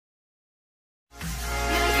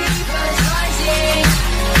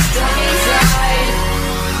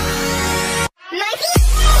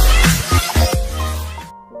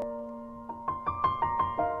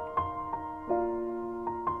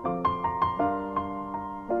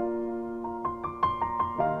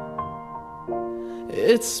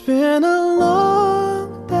It's been a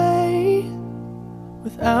long day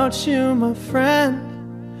without you, my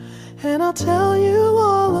friend, and I'll tell you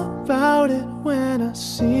all about it when I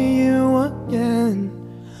see you again.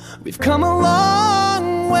 We've come a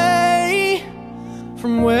long way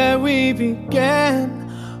from where we began.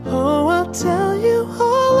 Oh, I'll tell you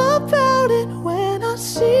all about it when I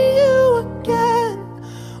see you again.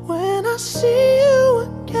 When I see you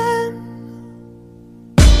again.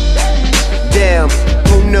 Damn,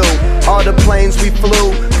 who knew? All the planes we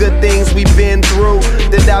flew, good things we've been through,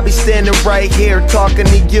 that I'll be standing right here talking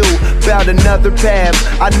to you about another path.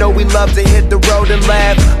 I know we love to hit the road and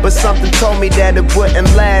laugh, but something told me that it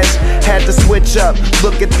wouldn't last. Had to switch up,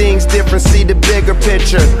 look at things different, see the bigger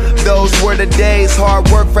picture. Those were the days, hard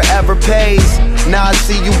work forever pays. Now I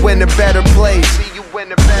see you in a better place.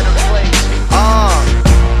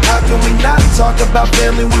 How can we not talk about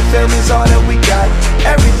family when family's all that we got?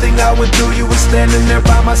 Everything I went through, you were standing there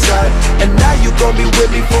by my side, and now you gon' be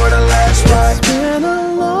with me for the last ride. It's been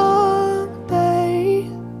a long day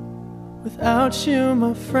without you,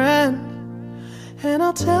 my friend, and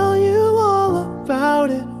I'll tell you all about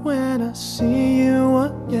it when I see you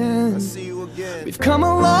again. We've come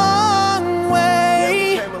a long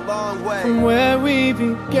way, from where we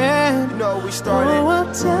began. You know we started. Oh,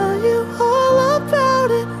 I'll tell you all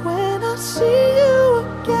about it when I see you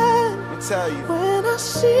again. Let me tell you. When I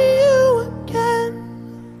see you again.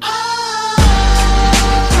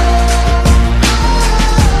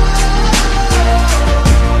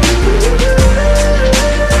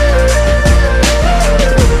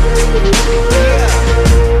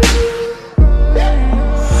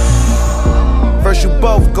 First you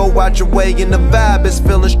both go out your way and the vibe is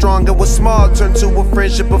feeling strong, and what's small turn to a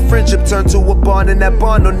friendship turn to a bond, and that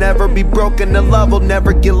bond will never be broken, the love will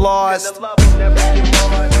never get lost.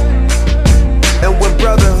 And when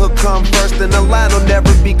brotherhood come first, then the line will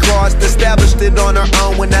never be crossed. Established it on our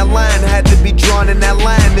own when that line had to be drawn, and that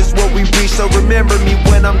line is what we reach, so remember me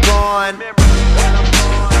when I'm gone.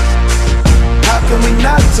 How can we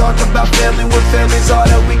not talk about family when family's all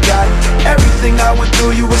that we got? Everything I went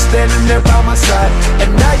through, you were standing there by my side,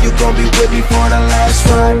 and now you gon' be with me for the last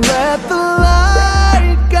ride. Let the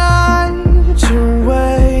light guide your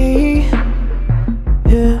way,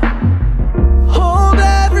 yeah. Hold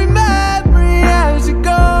every memory as you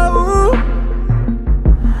go,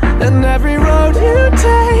 and every road you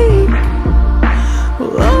take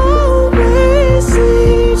will always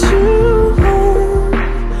lead you home.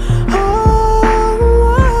 Oh,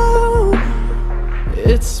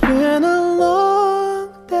 it's been a long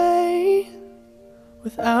day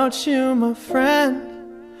without you, my friend,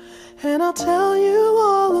 and I'll tell you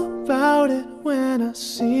all about it when I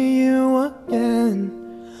see you again.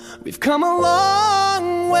 We've come a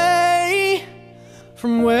long way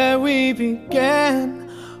from where we began.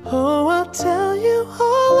 Oh, I'll tell you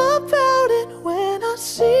all about it when I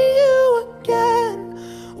see you